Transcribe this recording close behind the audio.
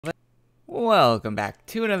Welcome back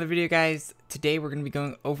to another video, guys. Today we're going to be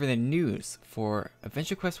going over the news for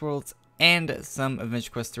AdventureQuest Worlds and some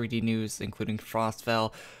AdventureQuest 3D news, including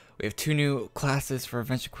Frostvale. We have two new classes for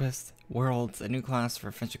AdventureQuest Worlds, a new class for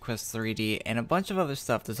AdventureQuest 3D, and a bunch of other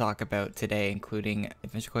stuff to talk about today, including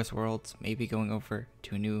AdventureQuest Worlds, maybe going over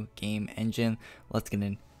to a new game engine. Let's get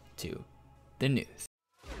into the news.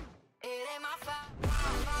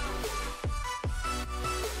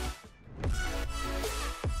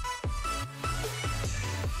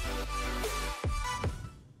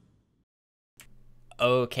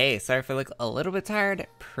 Okay, sorry if I look a little bit tired,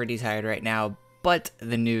 pretty tired right now, but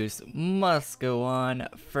the news must go on.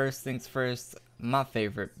 First things first, my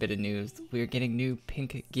favorite bit of news, we are getting new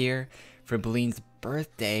pink gear for BELEEN's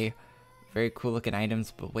birthday. Very cool looking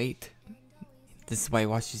items, but wait, this is why I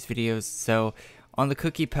watch these videos. So, on the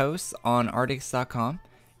cookie posts on artix.com,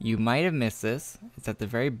 you might have missed this. It's at the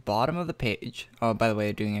very bottom of the page. Oh, by the way,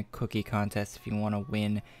 they're doing a cookie contest if you want to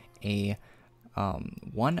win a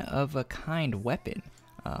one-of-a-kind weapon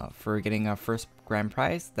for getting our first grand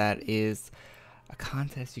prize. That is a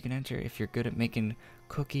contest you can enter if you're good at making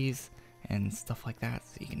cookies and stuff like that,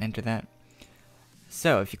 so you can enter that.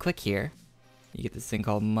 So if you click here, you get this thing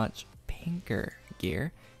called much pinker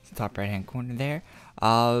gear. It's the top right hand corner there.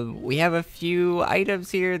 We have a few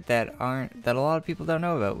items here that a lot of people don't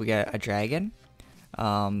know about. We got a dragon.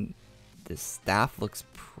 This staff looks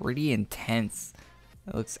pretty intense.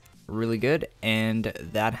 It looks really good, and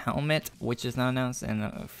that helmet, which is not announced, and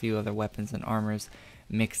a few other weapons and armors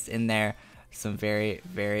mixed in there. Some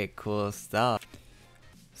very cool stuff.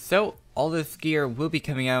 So all this gear will be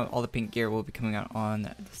coming out, all the pink gear will be coming out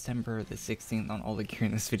on December the 16th. On all the gear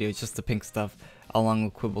in this video, it's just the pink stuff, along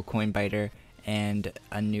with Quibble Coinbiter and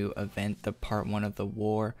a new event, the part 1 of the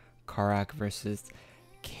war, Karak versus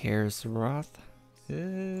Karsroth.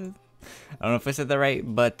 I don't know if I said that right,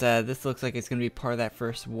 but this looks like it's going to be part of that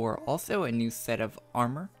first war. Also, a new set of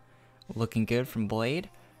armor, looking good from Blade.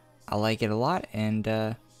 I like it a lot, and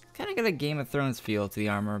kind of got a Game of Thrones feel to the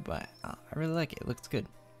armor, but I really like it. It looks good.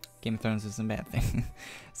 Game of Thrones isn't a bad thing.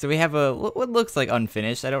 So we have what looks like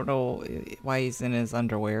unfinished. I don't know why he's in his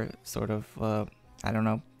underwear, sort of. I don't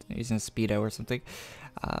know. He's in a Speedo or something.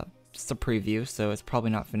 Just a preview, so it's probably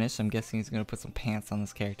not finished. I'm guessing he's going to put some pants on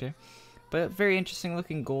this character. But very interesting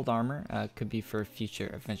looking gold armor. Could be for a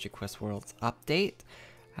future AdventureQuest Worlds update.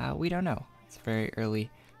 We don't know. It's very early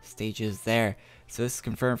stages there. So this is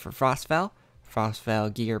confirmed for Frostvale.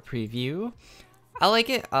 Frostvale gear preview. I like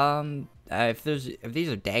it. If these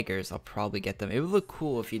are daggers, I'll probably get them. It would look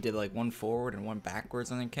cool if you did like one forward and one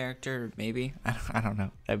backwards on the character. Maybe. I don't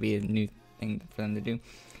know. That'd be a new thing for them to do.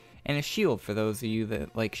 And a shield for those of you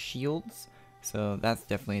that like shields. So that's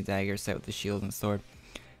definitely a dagger set with the shield and sword.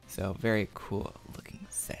 So, very cool looking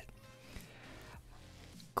set.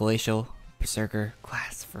 Glacial Berserker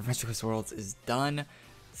class for AdventureQuest Worlds is done.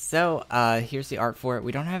 So, here's the art for it.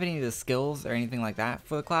 We don't have any of the skills or anything like that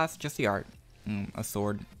for the class, just the art. A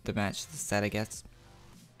sword to match the set, I guess.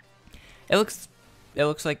 It looks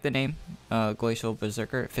like the name, Glacial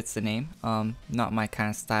Berserker. It fits the name. Not my kind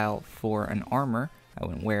of style for an armor. I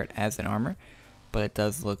wouldn't wear it as an armor, but it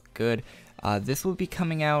does look good. This will be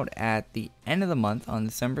coming out at the end of the month on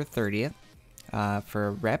December 30th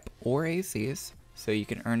for rep or ACs. So you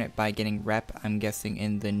can earn it by getting rep, I'm guessing,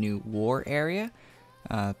 in the new war area.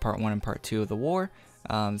 Part 1 and part 2 of the war.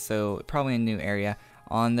 So probably a new area.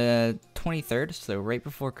 On the 23rd, so right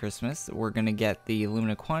before Christmas, we're going to get the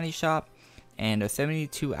Lumina Quantity Shop and a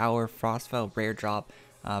 72-hour Frostvale rare drop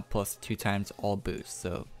plus 2 times all boosts.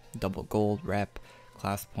 So double gold, rep,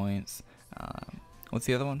 class points. What's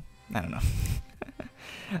the other one? I don't know.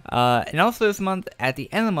 And also this month, at the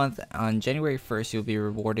end of the month, on January 1st, you'll be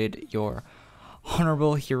rewarded your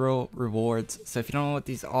Honorable Hero rewards. So if you don't know what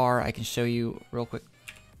these are, I can show you real quick.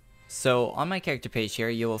 So on my character page here,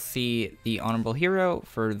 you will see the Honorable Hero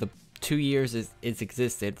for the 2 years it's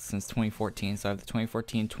existed since 2014. So I have the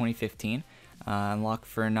 2014-2015. Unlocked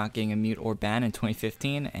for not getting a mute or ban in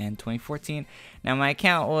 2015 and 2014. Now my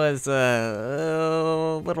account was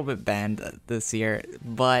a little bit banned this year,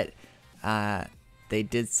 but they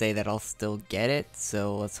did say that I'll still get it,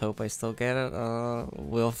 so let's hope I still get it.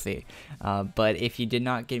 We'll see. But if you did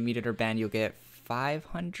not get muted or banned, you'll get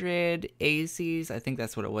 500 ACs. I think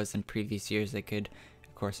that's what it was in previous years. They could,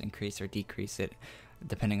 of course, increase or decrease it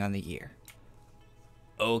depending on the year.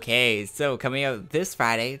 Okay, so coming out this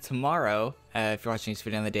Friday, tomorrow, if you're watching this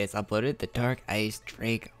video on the day it's uploaded, the Dark Ice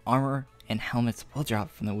Drake armor and helmets will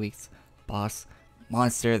drop from the week's boss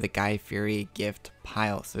monster, the Guy Fury gift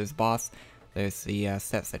pile. So his boss, there's the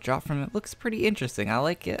sets that drop from it. Looks pretty interesting. I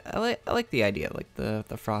like it. I like the idea, like the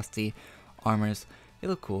frosty armors. They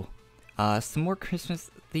look cool. Some more Christmas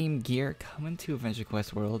themed gear coming to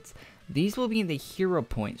AdventureQuest Worlds. These will be in the Hero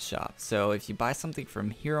Points shop. So if you buy something from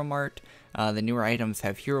Hero Mart, the newer items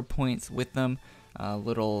have Hero Points with them. I'll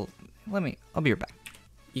be right back.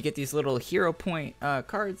 You get these little Hero Point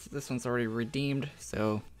cards. This one's already redeemed,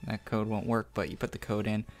 so that code won't work, but you put the code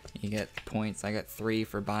in, you get points. I got 3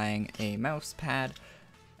 for buying a mouse pad.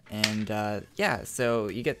 And yeah, so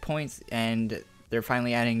you get points, and they're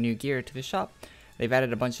finally adding new gear to the shop. They've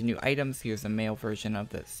added a bunch of new items. Here's a male version of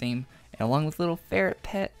the same, and along with little ferret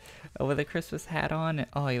pet with a Christmas hat on.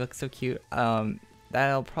 Oh, he looks so cute.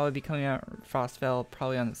 That'll probably be coming out Frostvale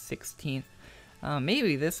probably on the 16th.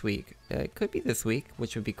 Maybe this week. It could be this week,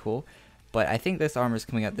 which would be cool. But I think this armor is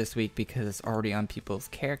coming out this week because it's already on people's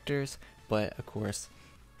characters. But of course,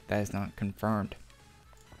 that is not confirmed.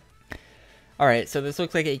 Alright, so this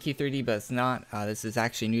looks like AQ3D, but it's not. This is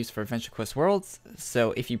actually news for AdventureQuest Worlds.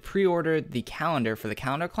 So if you pre-ordered the calendar for the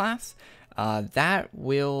calendar class, you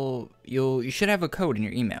should have a code in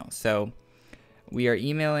your email. So we are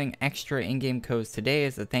emailing extra in-game codes today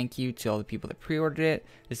as a thank you to all the people that pre-ordered it.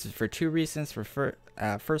 This is for 2 reasons.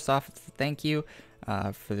 First off, it's a thank you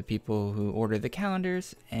for the people who ordered the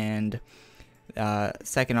calendars, and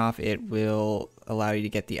second off, it will allow you to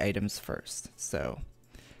get the items first. So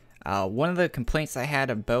one of the complaints I had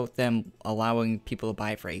about them allowing people to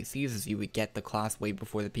buy for ACs is you would get the class way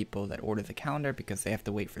before the people that order the calendar because they have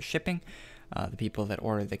to wait for shipping, the people that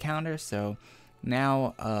order the calendar. So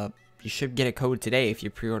now you should get a code today if you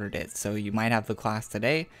pre-ordered it. So you might have the class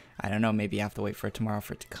today. I don't know, maybe you have to wait for it tomorrow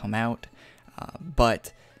for it to come out.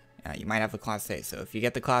 But you might have the class today. So if you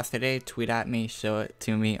get the class today, tweet at me, show it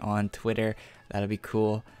to me on Twitter. That'll be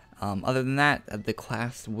cool. Other than that, the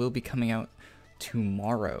class will be coming out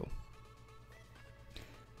tomorrow.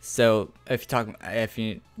 So if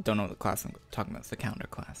you don't know what the class I'm talking about, it's the calendar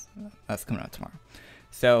class. That's coming out tomorrow.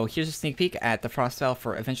 So here's a sneak peek at the Frostvale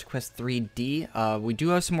for AdventureQuest 3D. We do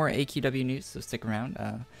have some more AQW news, so stick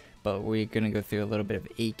around. But we're gonna go through a little bit of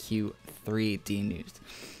AQ3D news.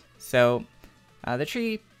 So the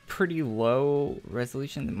tree, pretty low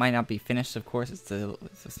resolution. It might not be finished, of course. It's a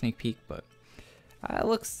sneak peek, but it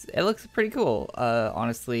looks pretty cool.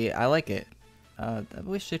 Honestly, I like it. I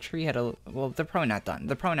wish the tree had well, they're probably not done.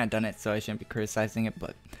 They're probably not done it, so I shouldn't be criticizing it,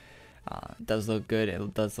 but it does look good.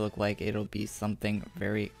 It does look like it'll be something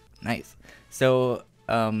very nice. So,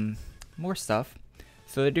 more stuff.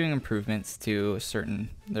 So they're doing improvements to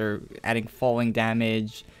they're adding falling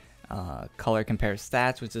damage, color compare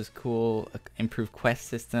stats, which is cool, improved quest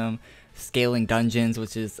system, scaling dungeons,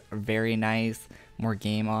 which is very nice, more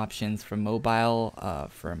game options for mobile,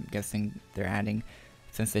 I'm guessing they're adding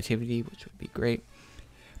sensitivity, which would be great.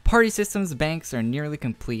 Party systems banks are nearly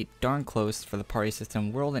complete, darn close for the party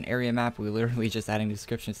system world and area map. We're literally just adding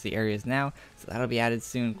descriptions to the areas now, so that'll be added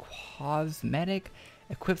soon. Cosmetic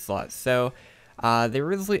equip slots. So they're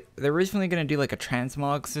originally going to do like a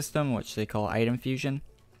transmog system, which they call item fusion,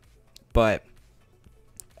 but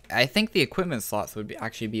I think the equipment slots would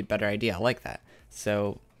actually be a better idea. I like that.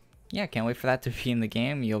 So yeah, can't wait for that to be in the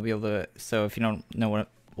game. You'll be able to, so if you don't know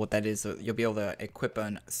what that is, you'll be able to equip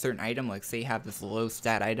a certain item. Like say you have this low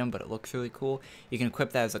stat item but it looks really cool, you can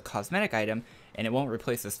equip that as a cosmetic item, and it won't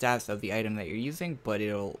replace the stats of the item that you're using, but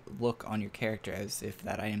it'll look on your character as if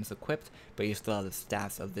that item is equipped, but you still have the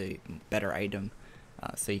stats of the better item,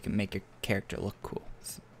 so you can make your character look cool.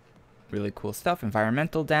 It's really cool stuff.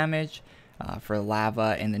 Environmental damage for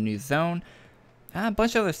lava in the new zone, a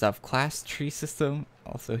bunch of other stuff. Class tree system,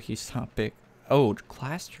 also a huge topic. Oh,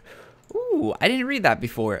 class tree. Ooh, I didn't read that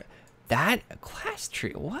before. That class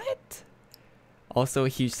tree, what? Also a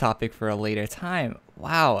huge topic for a later time.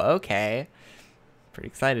 Wow, okay. Pretty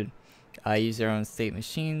excited. Use your own state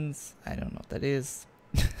machines. I don't know what that is.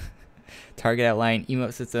 Target outline,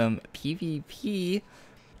 emote system, PvP,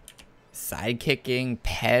 sidekicking,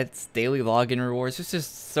 pets, daily login rewards. There's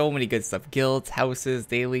just so many good stuff. Guilds, houses,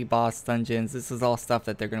 daily boss dungeons. This is all stuff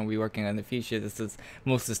that they're going to be working on in the future.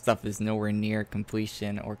 Most of the stuff is nowhere near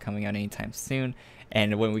completion or coming out anytime soon.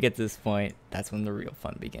 And when we get to this point, that's when the real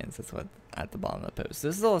fun begins. That's what at the bottom of the post. So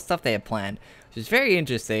this is all the stuff they have planned, which is very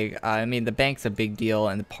interesting. I mean, the bank's a big deal,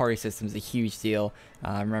 and the party system's a huge deal.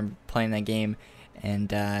 I remember playing that game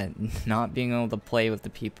and not being able to play with the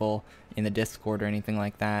people in the Discord or anything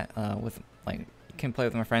like that. You couldn't play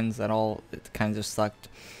with my friends at all. It kind of just sucked.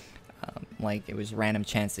 Like it was random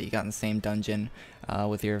chance that you got in the same dungeon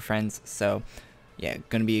with your friends. So yeah,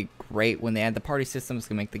 gonna be great when they add the party system. It's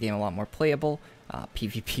gonna make the game a lot more playable.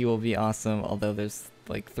 PvP will be awesome, although there's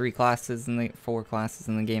like 4 classes in the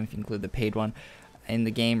game if you include the paid one in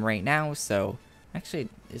the game right now. So actually,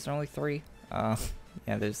 is there only 3? Yeah,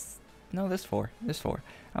 there's No, there's 4. There's 4.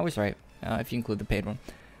 I was right. If you include the paid one.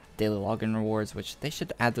 Daily login rewards, which they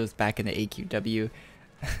should add those back in the AQW.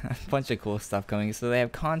 A bunch of cool stuff coming. So they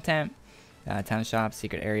have content, town shop,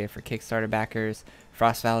 secret area for Kickstarter backers,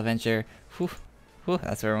 Frostvale adventure. Whew,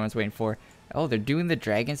 that's what everyone's waiting for. Oh, they're doing the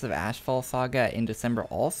Dragons of Ashfall saga in December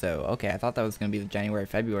also. Okay, I thought that was going to be the January,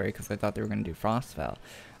 February because I thought they were going to do Frostvale.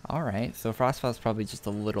 Alright, so Frostvale is probably just a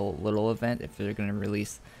little event if they're going to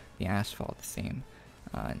release the Ashfall at the same,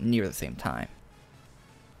 near the same time.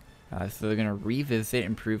 So they're going to revisit,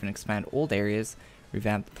 improve, and expand old areas,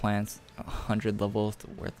 revamp the plans, 100 levels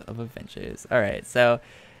worth of adventures. Alright, so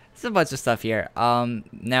there's a bunch of stuff here.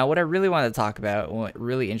 Now what I really want to talk about, what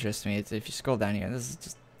really interests me, is if you scroll down here, this is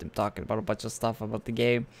just them talking about a bunch of stuff about the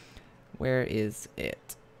game. Where is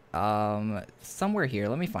it? Somewhere here.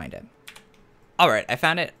 Let me find it. Alright, I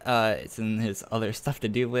found it. It's in his other stuff to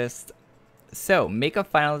do list. So, make a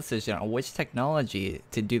final decision on which technology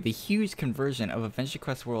to do the huge conversion of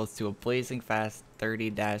AdventureQuest Worlds to a blazing fast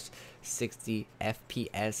 30-60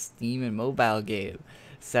 FPS Steam and mobile game.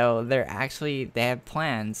 So, they have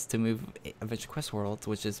plans to move AdventureQuest Worlds,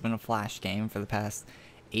 which has been a Flash game for the past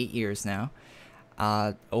 8 years now,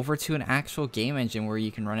 over to an actual game engine where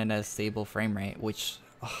you can run it at a stable frame rate, which,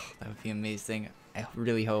 that would be amazing. I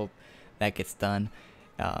really hope that gets done,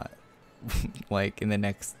 like in the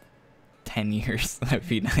next 10 years. That'd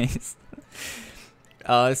be nice.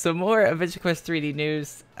 So more AdventureQuest 3D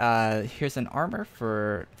news. Here's an armor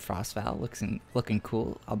for Frostvale, looking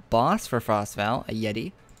cool. A boss for Frostvale, a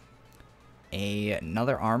Yeti.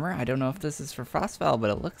 Another armor. I don't know if this is for Frostvale,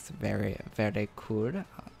 but it looks very cool.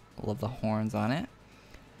 Love the horns on it.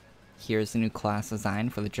 Here's the new class design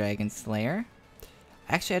for the Dragon Slayer.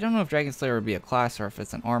 Actually, I don't know if Dragon Slayer would be a class or if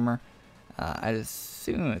it's an armor. I'd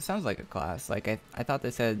assume it sounds like a class. Like I thought they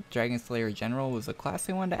said Dragon Slayer General was a class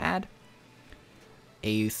they wanted to add.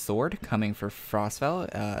 A sword coming for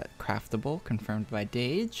Frostvale, craftable, confirmed by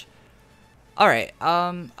Dage. Alright,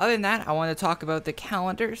 other than that, I want to talk about the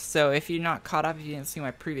calendar. So if you're not caught up, if you didn't see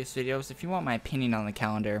my previous videos, if you want my opinion on the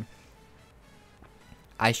calendar,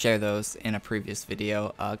 I share those in a previous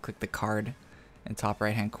video. Click the card in the top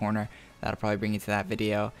right hand corner. That'll probably bring you to that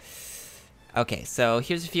video. Okay, so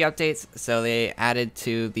here's a few updates. So they added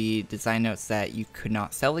to the design notes that you could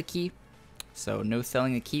not sell the key. So no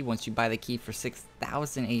selling the key. Once you buy the key for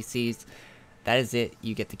 6,000 ACs, that is it.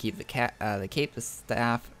 You get to keep the cape, the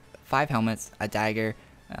staff, 5 helmets, a dagger,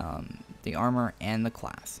 the armor, and the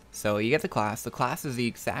class. So you get the class. The class is the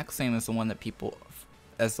exact same as the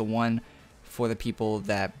one for the people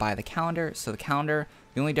that buy the calendar. So the calendar,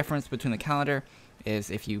 the only difference between the calendar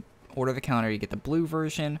is if you order the calendar, you get the blue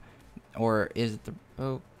version, or is it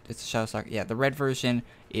it's a ShadowStalker. Yeah, the red version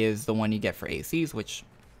is the one you get for ACs, which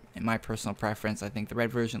in my personal preference, I think the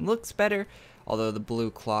red version looks better, although the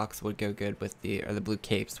blue clocks would go good with the blue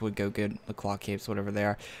capes would go good, the clock capes, whatever they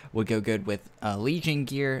are, would go good with Legion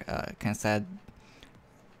gear. Kind of sad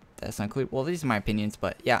that's not included. Well, these are my opinions,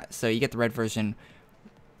 but yeah, so you get the red version.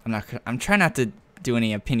 I'm trying not to do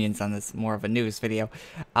any opinions on this, more of a news video.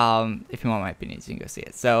 If you want my opinions, you can go see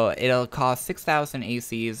it. So it'll cost 6,000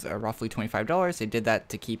 ACs, or roughly $25. They did that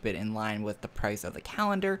to keep it in line with the price of the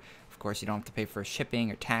calendar. Of course, you don't have to pay for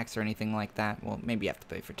shipping or tax or anything like that. Well, maybe you have to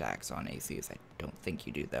pay for tax on ACs. I don't think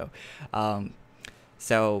you do, though.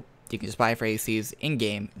 So you can just buy it for ACs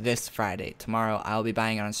in-game this Friday. Tomorrow, I'll be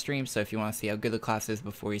buying it on stream, so if you want to see how good the class is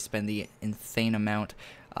before you spend the insane amount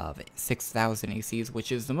of 6,000 ACs, which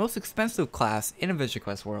is the most expensive class in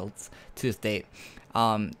AdventureQuest Worlds to this date.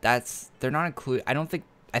 They're not included.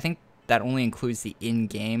 I think that only includes the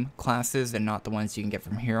in-game classes and not the ones you can get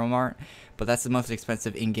from Hero Mart. But that's the most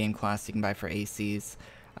expensive in-game class you can buy for ACs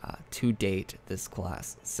to date, this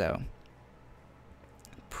class. So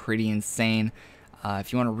pretty insane.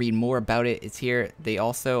 If you want to read more about it, it's here. They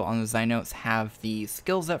also, on the design notes, have the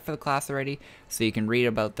skills up for the class already, so you can read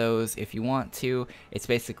about those if you want to. It's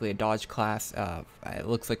basically a dodge class. It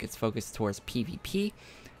looks like it's focused towards PvP.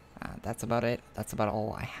 That's about it. That's about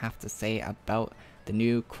all I have to say about the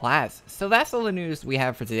new class. So that's all the news we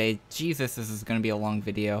have for today. Jesus, this is going to be a long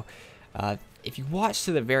video. If you watch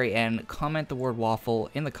to the very end, comment the word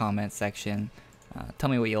waffle in the comment section. Tell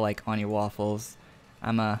me what you like on your waffles.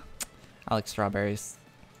 I like strawberries.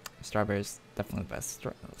 Strawberries, definitely the best.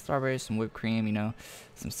 Strawberries, some whipped cream, you know,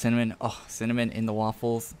 some cinnamon. Oh, cinnamon in the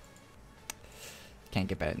waffles. Can't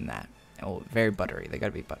get better than that. Oh, very buttery. They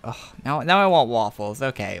gotta be oh, now I want waffles.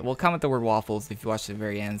 Okay, well, comment the word waffles if you watch to the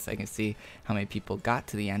very end, so I can see how many people got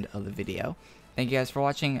to the end of the video. Thank you guys for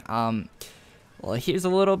watching. Well, here's a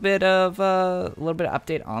little bit of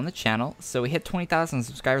update on the channel. So we hit 20,000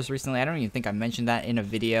 subscribers recently. I don't even think I mentioned that in a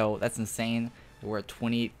video. That's insane. We're at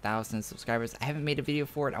 28,000 subscribers. I haven't made a video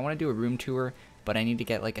for it. I want to do a room tour, but I need to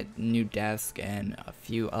get like a new desk and a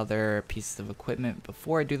few other pieces of equipment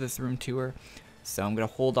before I do this room tour. So I'm going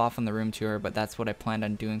to hold off on the room tour, but that's what I planned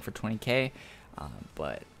on doing for 20k.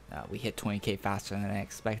 But we hit 20k faster than I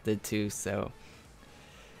expected to, so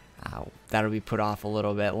that'll be put off a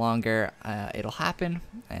little bit longer. It'll happen.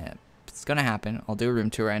 It's going to happen. I'll do a room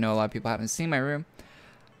tour. I know a lot of people haven't seen my room,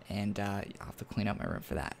 and I'll have to clean up my room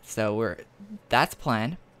for that. So that's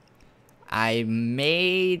planned. I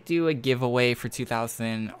may do a giveaway for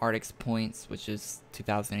 2,000 Arctic points, which is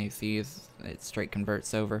 2,000 ACs. It straight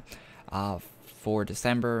converts over. For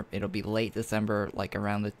December, it'll be late December, like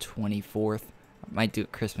around the 24th. I might do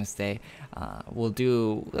it Christmas Day.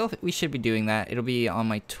 We should be doing that. It'll be on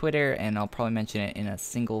my Twitter, and I'll probably mention it in a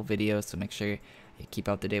single video, so make sure you keep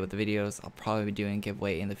up to date with the videos. I'll probably be doing a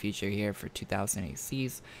giveaway in the future here for 2,000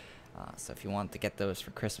 ACs. So if you want to get those for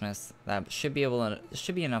Christmas, that should be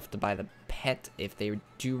enough to buy the pet if they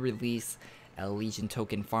do release a Legion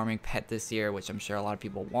token farming pet this year, which I'm sure a lot of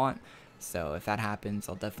people want. So if that happens,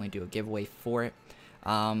 I'll definitely do a giveaway for it.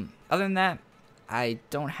 Other than that, I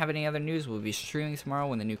don't have any other news. We'll be streaming tomorrow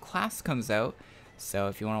when the new class comes out. So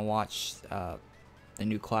if you want to watch the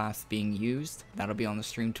new class being used, that'll be on the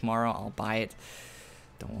stream tomorrow. I'll buy it.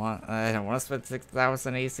 I don't want to spend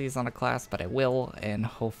 6,000 ACs on a class, but I will, and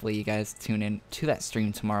hopefully you guys tune in to that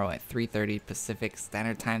stream tomorrow at 3:30 Pacific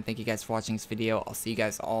Standard Time. Thank you guys for watching this video. I'll see you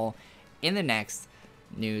guys all in the next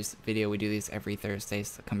news video. We do these every Thursday,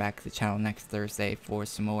 so come back to the channel next Thursday for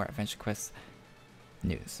some more AdventureQuest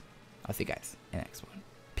news. I'll see you guys in the next one.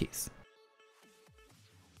 Peace.